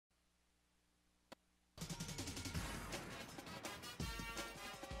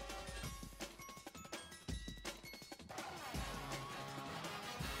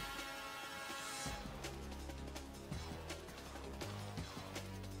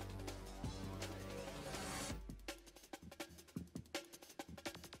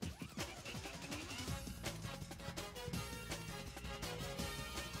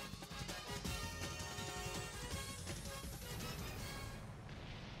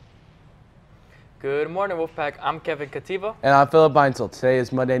Good morning, Wolfpack. I'm Cohs Wptv. And I'm Philip Beinsel. Today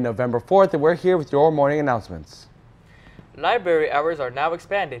is Monday, November 4th, and we're here with your morning announcements. Library hours are now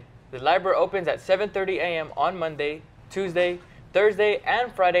expanded. The library opens at 7:30 a.m. on Monday, Tuesday, Thursday,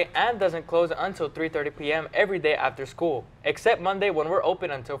 and Friday, and doesn't close until 3:30 p.m. every day after school, except Monday when we're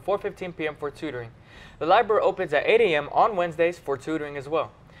open until 4:15 p.m. for tutoring. The library opens at 8 a.m. on Wednesdays for tutoring as well.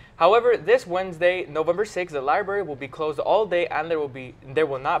 However, this Wednesday, November 6th, the library will be closed all day and there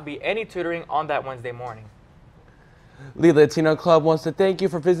will not be any tutoring on that Wednesday morning. Lee Latino Club wants to thank you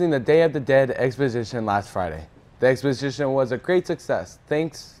for visiting the Day of the Dead exposition last Friday. The exposition was a great success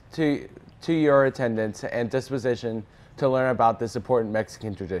thanks to your attendance and disposition to learn about this important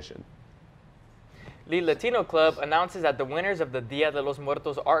Mexican tradition. Lee Latino Club announces that the winners of the Dia de los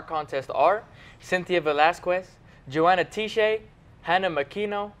Muertos art contest are Cynthia Velasquez, Joanna Tiche, Hannah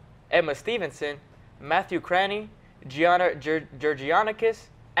McKino, Emma Stevenson, Matthew Cranny, Gianna Georgianikis,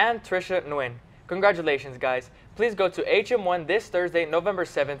 and Trisha Nguyen. Congratulations, guys. Please go to HM1 this Thursday, November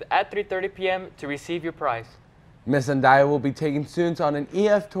 7th at 3:30 p.m. to receive your prize. Miss Andaya will be taking students on an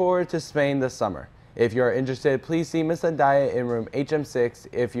EF tour to Spain this summer. If you are interested, please see Miss Andaya in room HM6.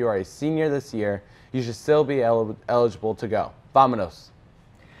 If you are a senior this year, you should still be eligible to go. Vámonos.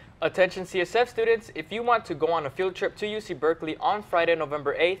 Attention CSF students, if you want to go on a field trip to UC Berkeley on Friday,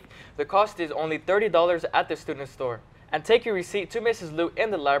 November 8th, the cost is only $30 at the student store. And take your receipt to Mrs. Liu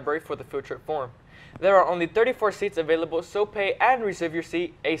in the library for the field trip form. There are only 34 seats available, so pay and reserve your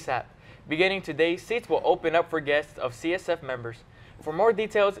seat ASAP. Beginning today, seats will open up for guests of CSF members. For more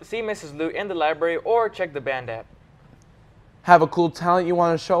details, see Mrs. Liu in the library or check the band app. Have a cool talent you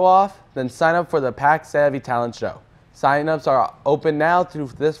want to show off? Then sign up for the Pack Savvy Talent Show. Sign-ups are open now through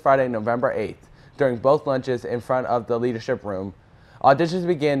this Friday, November 8th, during both lunches in front of the Leadership Room. Auditions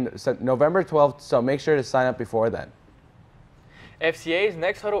begin November 12th, so make sure to sign up before then. FCA's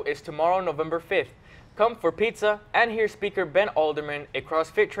next huddle is tomorrow, November 5th. Come for pizza and hear speaker Ben Alderman, a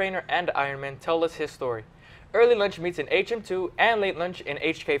CrossFit trainer and Ironman, tell us his story. Early lunch meets in HM2 and late lunch in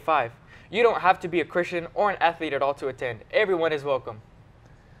HK5. You don't have to be a Christian or an athlete at all to attend. Everyone is welcome.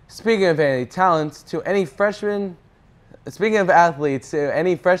 Speaking of any talents, Speaking of athletes,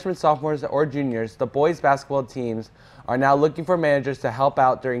 any freshmen, sophomores, or juniors, the boys basketball teams are now looking for managers to help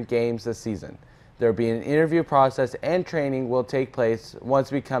out during games this season. There will be an interview process and training will take place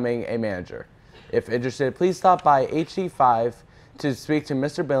once becoming a manager. If interested, please stop by HD5 to speak to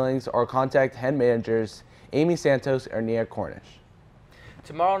Mr. Billings or contact head managers Amy Santos or Nia Cornish.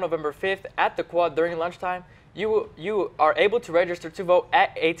 Tomorrow, November 5th, at the Quad during lunchtime, you are able to register to vote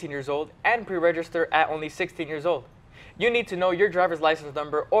at 18 years old and pre-register at only 16 years old. You need to know your driver's license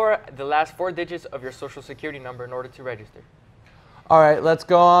number or the last 4 digits of your social security number in order to register. All right, let's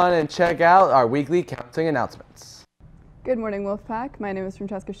go on and check out our weekly counseling announcements. Good morning, Wolfpack. My name is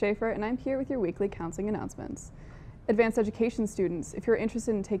Francesca Schaefer, and I'm here with your weekly counseling announcements. Advanced education students, if you're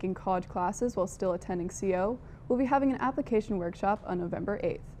interested in taking college classes while still attending CO, we'll be having an application workshop on November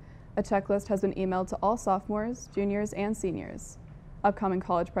 8th. A checklist has been emailed to all sophomores, juniors, and seniors. Upcoming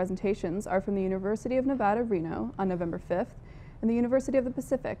college presentations are from the University of Nevada, Reno on November 5th and the University of the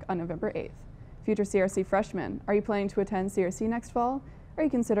Pacific on November 8th. Future CRC freshmen, are you planning to attend CRC next fall? Are you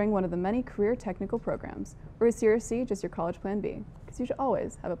considering one of the many career technical programs? Or is CRC just your college plan B? Because you should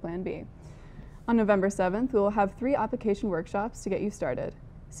always have a plan B. On November 7th, we will have 3 application workshops to get you started.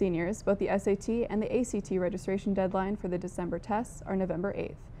 Seniors, both the SAT and the ACT registration deadline for the December tests are November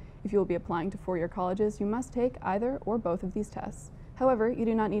 8th. If you will be applying to 4-year colleges, you must take either or both of these tests. However, you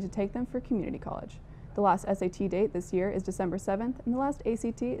do not need to take them for community college. The last SAT date this year is December 7th, and the last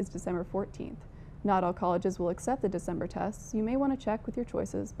ACT is December 14th. Not all colleges will accept the December tests, so you may want to check with your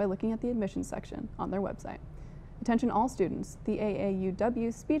choices by looking at the admissions section on their website. Attention all students, the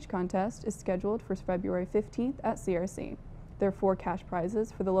AAUW speech contest is scheduled for February 15th at CRC. There are 4 cash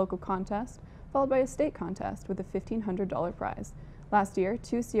prizes for the local contest, followed by a state contest with a $1,500 prize. Last year,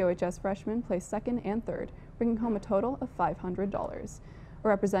 2 COHS freshmen placed 2nd and 3rd, bringing home a total of $500. A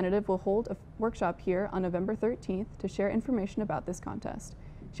representative will hold a workshop here on November 13th to share information about this contest.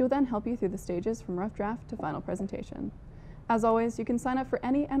 She will then help you through the stages from rough draft to final presentation. As always, you can sign up for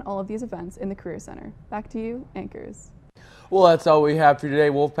any and all of these events in the Career Center. Back to you, anchors. Well, that's all we have for today,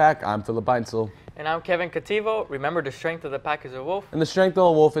 Wolfpack. I'm Philip Beinsel. And I'm Cohs Wptv. Remember, the strength of the pack is a wolf. And the strength of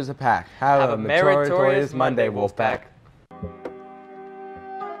a wolf is a pack. Have a meritorious Monday, Wolfpack.